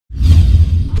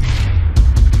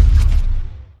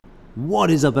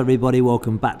What is up, everybody?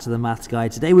 Welcome back to the Maths Guy.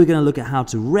 Today we're going to look at how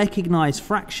to recognize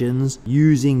fractions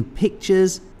using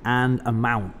pictures and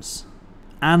amounts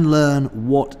and learn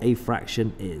what a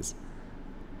fraction is.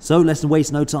 So let's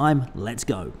waste no time, let's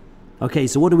go. Okay,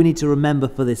 so what do we need to remember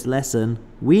for this lesson?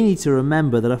 We need to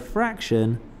remember that a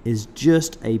fraction is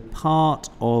just a part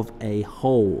of a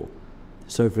whole.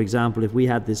 So for example, if we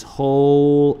had this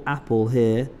whole apple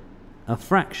here, a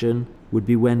fraction would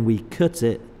be when we cut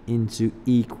it into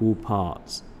equal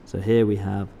parts. So here we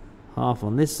have half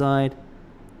on this side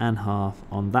and half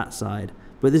on that side.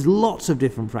 But there's lots of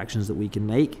different fractions that we can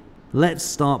make. Let's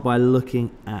start by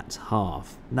looking at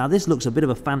half. Now this looks a bit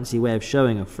of a fancy way of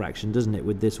showing a fraction, doesn't it?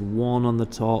 With this 1 on the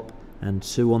top and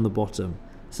 2 on the bottom.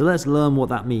 So let's learn what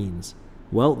that means.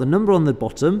 Well, the number on the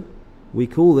bottom, we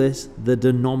call this the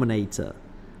denominator.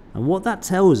 And what that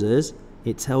tells us,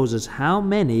 it tells us how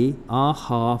many our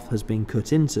half has been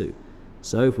cut into.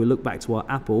 So if we look back to our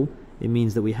apple, it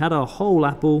means that we had our whole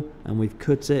apple and we've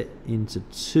cut it into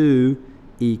 2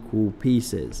 equal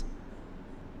pieces.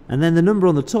 And then the number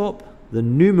on the top, the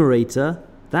numerator,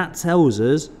 that tells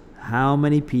us how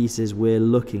many pieces we're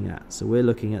looking at. So we're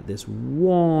looking at this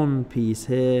one piece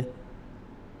here.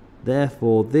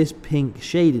 Therefore, this pink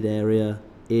shaded area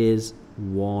is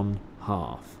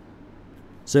 1/2.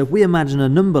 So if we imagine a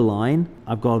number line,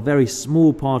 I've got a very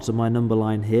small part of my number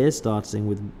line here, starting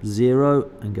with 0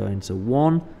 and going to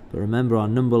 1. But remember, our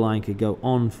number line could go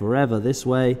on forever this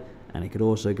way, and it could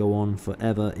also go on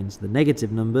forever into the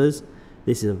negative numbers.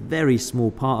 This is a very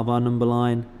small part of our number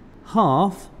line.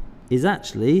 Half is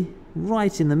actually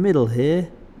right in the middle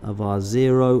here of our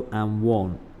 0 and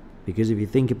 1. Because if you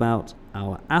think about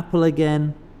our apple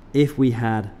again, if we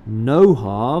had no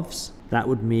halves, that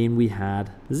would mean we had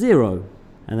 0.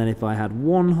 And then if I had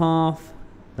 1/2,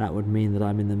 that would mean that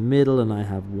I'm in the middle and I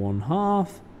have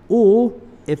 1/2. Or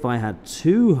if I had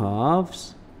 2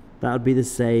 halves, that would be the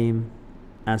same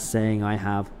as saying I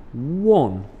have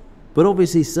 1. But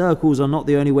obviously circles are not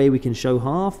the only way we can show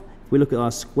half. If we look at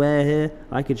our square here,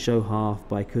 I could show half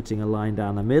by cutting a line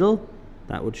down the middle.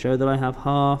 That would show that I have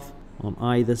half on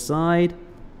either side.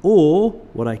 Or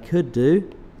what I could do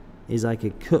is I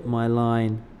could cut my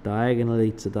line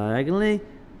diagonally to diagonally,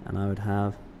 and I would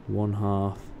have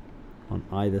 1/2 on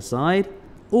either side.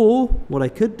 Or what I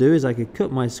could do is I could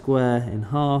cut my square in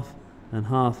half and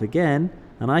half again,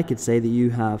 and I could say that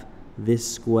you have this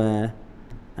square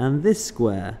and this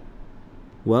square.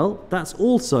 Well, that's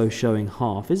also showing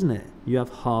half, isn't it? You have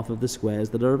half of the squares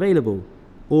that are available.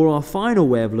 Or our final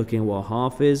way of looking at what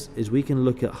half is we can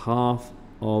look at half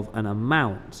of an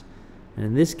amount. And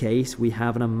in this case, we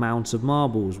have an amount of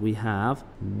marbles. We have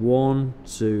 1,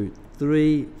 2,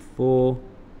 3, 4,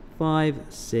 5,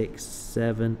 6,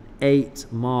 7, 8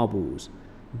 marbles.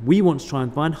 We want to try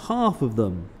and find half of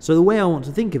them. So the way I want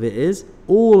to think of it is,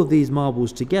 all of these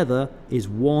marbles together is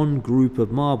one group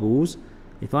of marbles.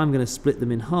 If I'm going to split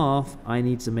them in half, I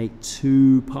need to make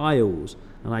 2 piles.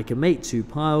 And I can make 2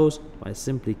 piles by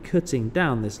simply cutting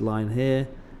down this line here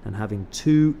and having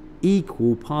 2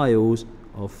 equal piles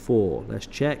of 4. Let's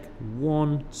check.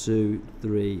 1, 2,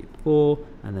 3, 4,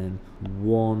 and then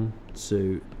 1,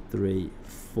 2, 3,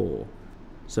 4.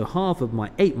 So half of my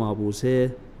 8 marbles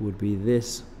here would be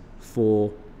this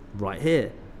 4 right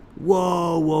here.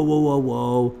 Whoa, whoa, whoa, whoa,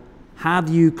 whoa. Have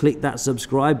you clicked that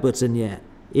subscribe button yet?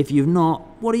 If you've not,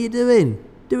 what are you doing?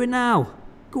 Do it now.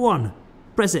 Go on,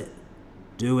 press it.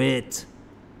 Do it.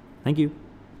 Thank you.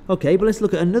 Okay, but let's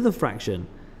look at another fraction.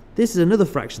 This is another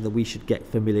fraction that we should get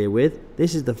familiar with.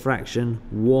 This is the fraction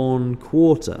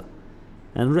 1/4.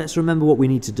 And let's remember what we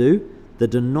need to do. The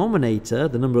denominator,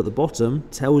 the number at the bottom,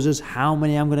 tells us how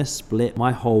many I'm going to split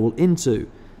my whole into.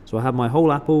 So I have my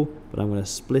whole apple, but I'm going to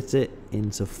split it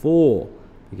into 4,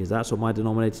 because that's what my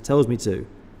denominator tells me to.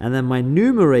 And then my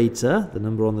numerator, the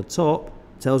number on the top,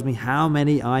 tells me how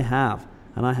many I have.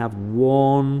 And I have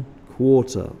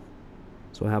 1/4.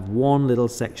 So I have one little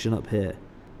section up here.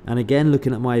 And again,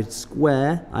 looking at my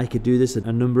square, I could do this in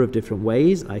a number of different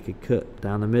ways. I could cut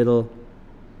down the middle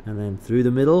and then through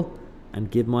the middle and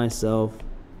give myself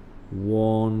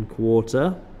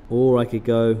 1/4. Or I could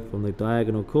go from the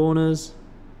diagonal corners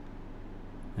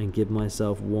and give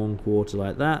myself 1/4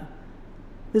 like that.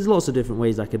 There's lots of different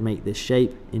ways I could make this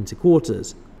shape into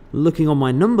quarters. Looking on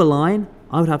my number line,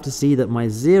 I would have to see that my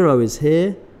 0 is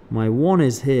here, my 1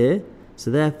 is here,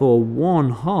 so therefore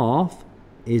 1/2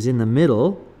 is in the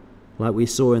middle, like we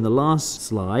saw in the last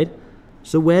slide.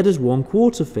 So where does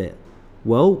 1/4 fit?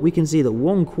 Well, we can see that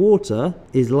 1/4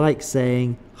 is like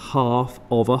saying half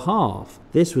of a half.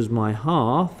 This was my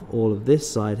half, all of this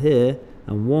side here,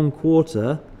 and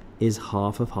 1/4 is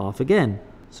half of half again.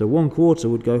 So 1/4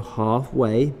 would go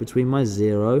halfway between my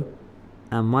 0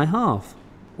 and my half.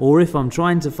 Or if I'm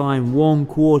trying to find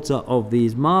 1/4 of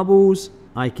these marbles,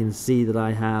 I can see that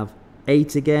I have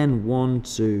 8 again. 1,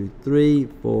 2, 3,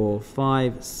 4,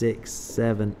 5, 6,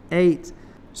 7, 8.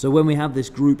 So when we have this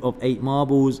group of 8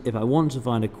 marbles, if I want to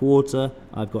find a quarter,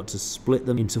 I've got to split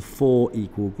them into 4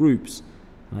 equal groups.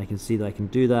 And I can see that I can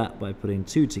do that by putting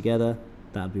 2 together.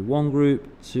 That would be 1 group,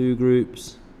 2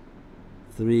 groups,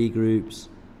 3 groups,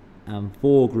 and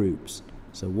 4 groups.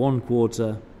 So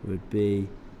 1/4 would be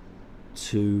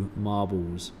 2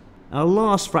 marbles. Our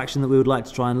last fraction that we would like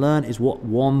to try and learn is what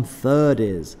 1/3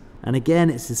 is. And again,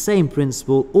 it's the same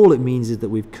principle. All it means is that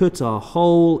we've cut our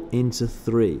whole into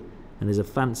 3. And there's a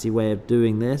fancy way of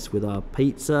doing this with our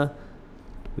pizza.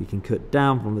 We can cut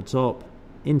down from the top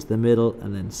into the middle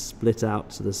and then split out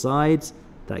to the sides.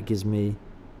 That gives me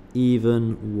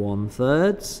even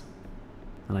 1/3.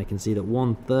 And I can see that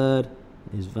 1/3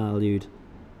 is valued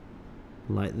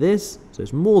like this. So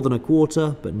it's more than a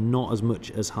quarter, but not as much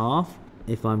as half.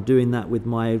 If I'm doing that with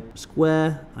my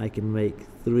square, I can make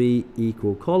 3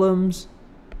 equal columns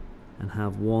and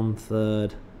have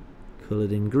 1/3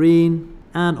 colored in green.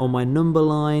 And on my number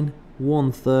line,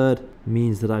 1/3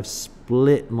 means that I've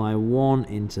split my 1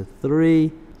 into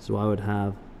 3. So I would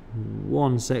have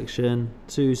 1 section,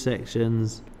 2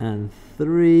 sections, and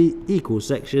 3 equal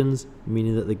sections,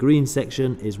 meaning that the green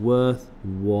section is worth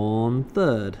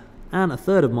 1/3. And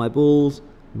 1/3 of my balls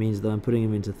means that I'm putting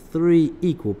them into 3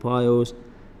 equal piles,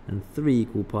 and 3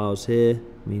 equal piles here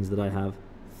means that I have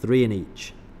 3 in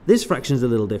each. This fraction is a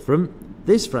little different.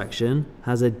 This fraction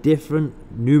has a different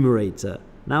numerator.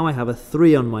 Now I have a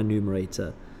 3 on my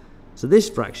numerator. So this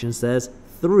fraction says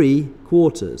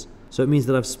 3/4. So it means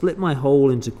that I've split my whole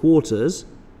into quarters,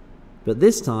 but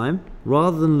this time,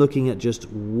 rather than looking at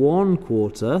just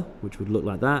 1/4, which would look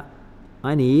like that,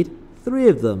 I need 3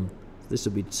 of them. This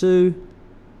will be 2,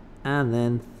 and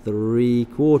then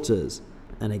 3/4.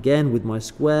 And again, with my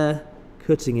square,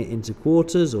 cutting it into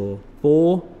quarters, or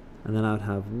 4, and then I would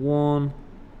have 1,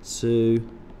 2,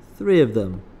 3 of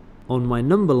them. On my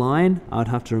number line, I would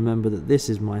have to remember that this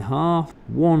is my half.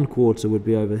 1/4 would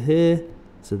be over here.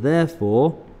 So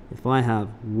therefore, if I have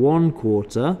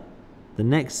 1/4, the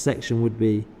next section would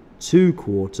be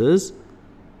 2/4,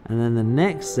 and then the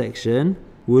next section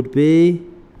would be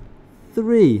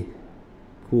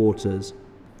 3/4.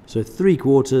 So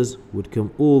 3/4 would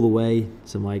come all the way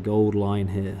to my gold line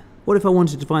here. What if I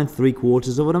wanted to find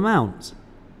 3/4 of an amount?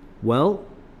 Well,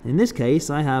 in this case,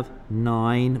 I have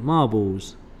 9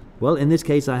 marbles. Well, in this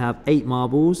case, I have 8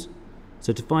 marbles.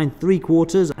 So to find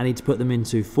 3/4, I need to put them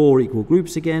into 4 equal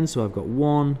groups again. So I've got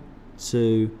 1,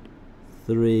 2,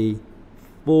 3,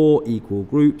 4 equal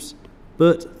groups.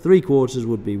 But 3/4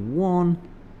 would be 1,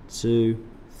 2,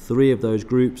 3 of those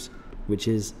groups, which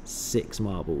is 6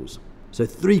 marbles. So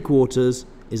 3/4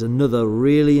 is another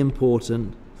really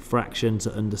important fraction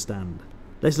to understand.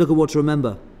 Let's look at what to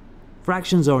remember.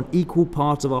 Fractions are an equal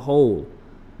part of a whole.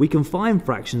 We can find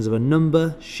fractions of a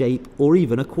number, shape, or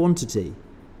even a quantity.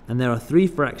 And there are 3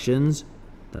 fractions,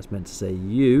 that's meant to say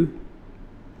you,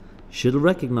 should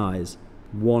recognize: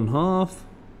 1/2,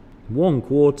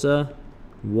 1/4,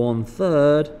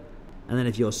 1/3, and then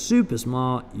if you're super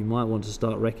smart, you might want to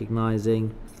start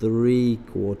recognizing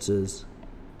 3/4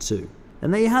 too.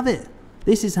 And there you have it.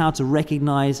 This is how to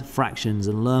recognize fractions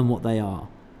and learn what they are.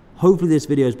 Hopefully this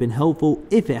video has been helpful.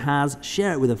 If it has,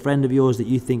 share it with a friend of yours that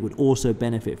you think would also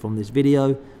benefit from this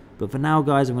video. But for now,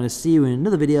 guys, I'm going to see you in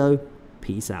another video.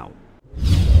 Peace out.